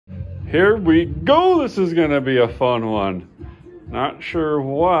Here we go. This is gonna be a fun one. Not sure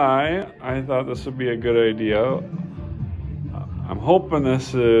why I thought this would be a good idea. I'm hoping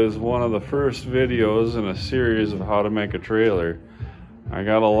this is one of the first videos in a series of how to make a trailer. I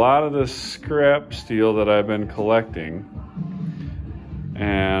got a lot of this scrap steel that I've been collecting,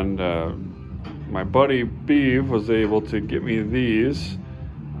 and my buddy Beeve was able to get me these.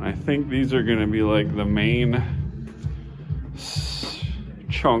 I think these are gonna be like the main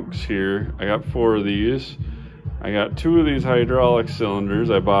chunks here. I got 4 of these. I got 2 of these hydraulic cylinders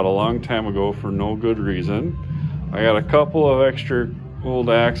I bought a long time ago for no good reason. I got a couple of extra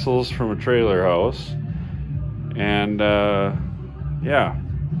old axles from a trailer house. And yeah.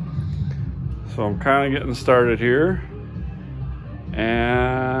 So I'm kind of getting started here.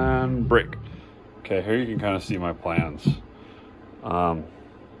 And brake. Okay, here you can kind of see my plans.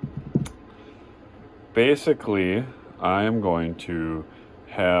 Basically, I am going to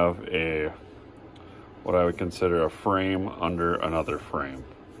have what I would consider a frame under another frame.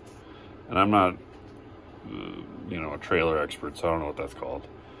 And I'm not, a trailer expert, so I don't know what that's called.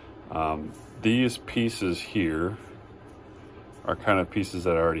 These pieces here are kind of pieces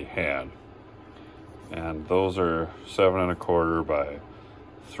that I already had. And those are 7 1/4 by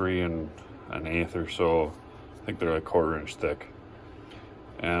 3 1/8 or so. I think they're like 1/4 inch thick.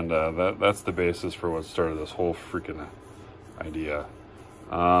 And that's the basis for what started this whole freaking idea.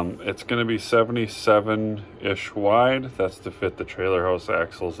 It's going to be 77-ish wide. That's to fit the trailer house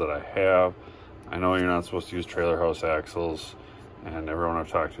axles that I have. I know you're not supposed to use trailer house axles, and everyone I've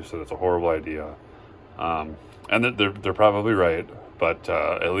talked to said it's a horrible idea. And they're probably right, but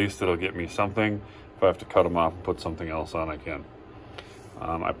at least it'll get me something. If I have to cut them off and put something else on, I can.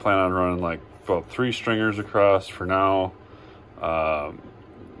 I plan on running like about 3 stringers across for now.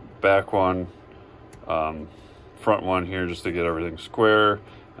 Back one, front one here just to get everything square,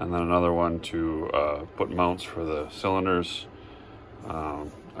 and then another one to put mounts for the cylinders.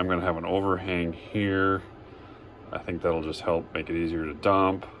 I'm going to have an overhang here. I think that'll just help make it easier to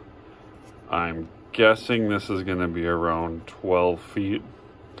dump. I'm guessing this is going to be around 12 feet,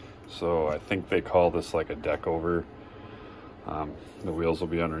 so I think they call this like a deck over. The wheels will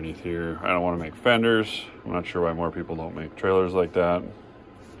be underneath here. I don't want to make fenders. I'm not sure why more people don't make trailers like that.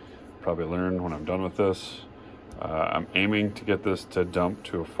 Probably learn when I'm done with this. I'm aiming to get this to dump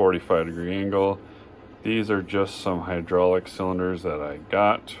to a 45-degree angle. These are just some hydraulic cylinders that I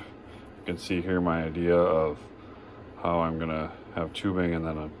got. You can see here my idea of how I'm gonna have tubing and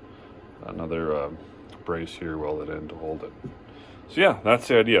then another brace here welded in to hold it. So yeah, that's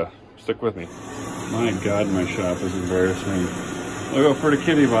the idea. Stick with me. My God, my shop is embarrassing. Look out for the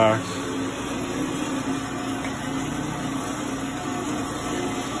kitty box.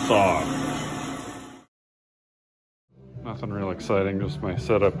 Saw. Nothing real exciting, just my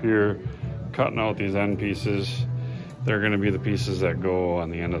setup here. Cutting out these end pieces. They're going to be the pieces that go on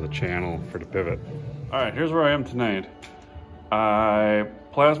the end of the channel for the pivot. All right, here's where I am tonight. I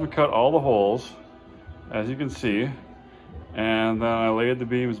plasma cut all the holes, as you can see, and then I laid the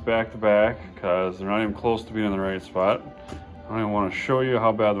beams back to back because they're not even close to being in the right spot. I don't even want to show you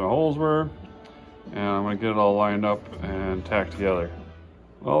how bad my holes were, and I'm going to get it all lined up and tacked together.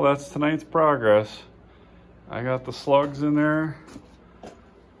 Well, that's tonight's progress. I got the slugs in there.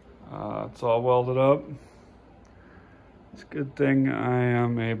 It's all welded up. It's a good thing I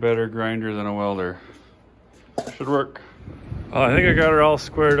am a better grinder than a welder. Should work. Well, I think I got it all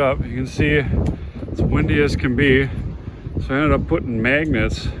squared up. You can see it's windy as can be. So I ended up putting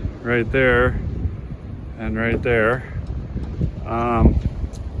magnets right there and right there. I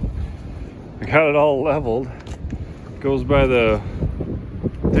got it all leveled. It goes by the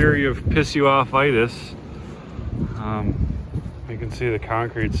theory of piss you off-itis. You can see the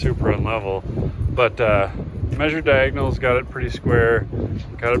concrete's super unlevel, but measured diagonals, got it pretty square,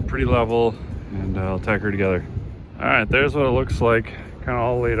 got it pretty level, and I'll tack her together. All right, there's what it looks like, kind of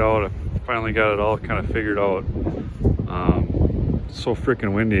all laid out. I finally got it all kind of figured out. It's so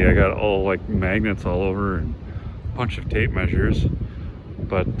freaking windy. I got all like magnets all over and a bunch of tape measures,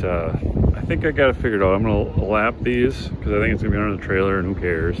 but I think I got it figured out. I'm gonna lap these because I think it's gonna be under the trailer and who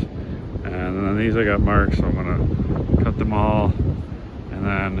cares. And then these I got marked, so I'm gonna cut them all. And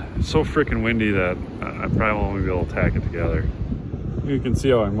then it's so freaking windy that I probably won't be able to tack it together. You can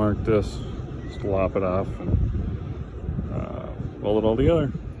see how I marked this. Just lop it off and weld it all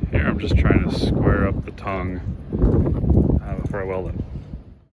together. Here, I'm just trying to square up the tongue before I weld it.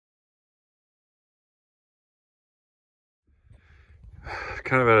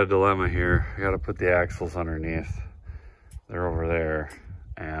 Kind of at a dilemma here. I gotta put the axles underneath. They're over there.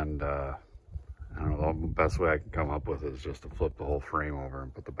 And I don't know, the best way I can come up with is just to flip the whole frame over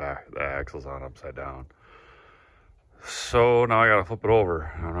and put the axles on upside down. So now I gotta flip it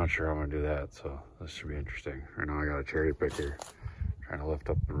over. I'm not sure how I'm gonna do that, so this should be interesting. Right now I got a cherry picker trying to lift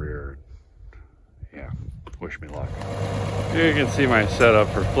up the rear. Yeah, wish me luck. Here you can see my setup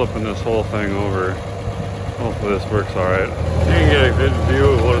for flipping this whole thing over. Hopefully this works all right. You can get a good view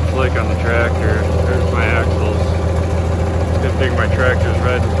of what it's like on the tractor. There's my axles. Good thing my tractor's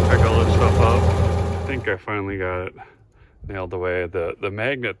ready to pick all this stuff up. I think I finally got it nailed away. The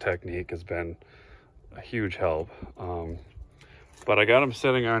magnet technique has been a huge help. But I got them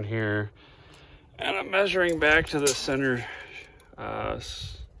sitting on here, and I'm measuring back to the center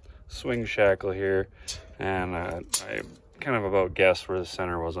swing shackle here, and I kind of about guessed where the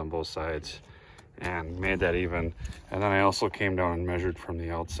center was on both sides and made that even. And then I also came down and measured from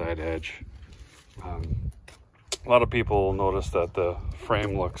the outside edge. A lot of people notice that the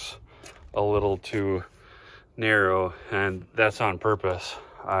frame looks a little too narrow, and that's on purpose.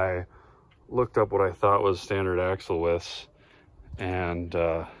 I looked up what I thought was standard axle widths, and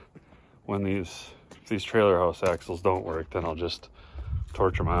when these trailer house axles don't work, then I'll just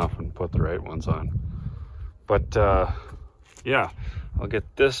torch them off and put the right ones on. But yeah, I'll get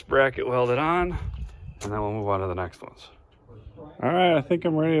this bracket welded on, and then we'll move on to the next ones. All right, I think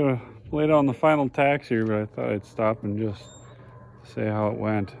I'm ready to lay down the final tacks here, but I thought I'd stop and just say how it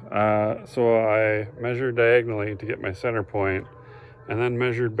went. So I measured diagonally to get my center point, and then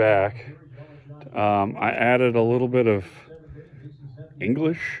measured back. I added a little bit of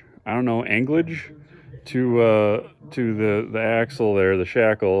anglage to the axle there, the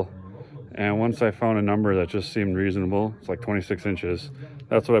shackle. And once I found a number that just seemed reasonable, it's like 26 inches.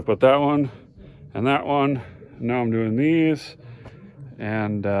 That's what I put that one and that one. Now I'm doing these,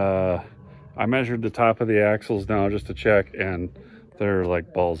 and I measured the top of the axles now just to check, and they're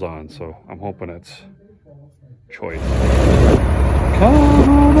like balls on. So I'm hoping it's choice. Come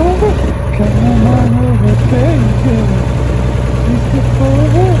on over, baby. You flip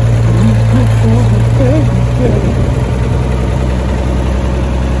over, baby.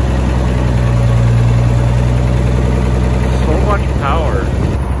 So much power.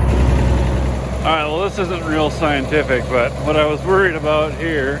 All right, well, this isn't real scientific, but what I was worried about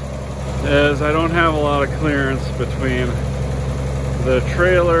here is I don't have a lot of clearance between the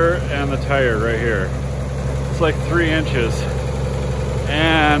trailer and the tire right here. It's like 3 inches.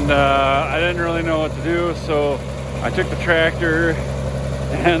 And I didn't really know what to do, so I took the tractor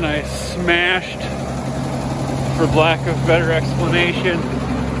and I smashed, for lack of better explanation,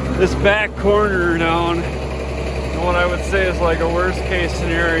 this back corner down in what I would say is like a worst case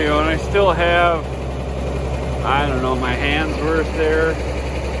scenario. And I still have, I don't know, my hand's worth there.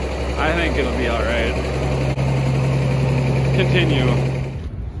 I think it'll be all right. Continue.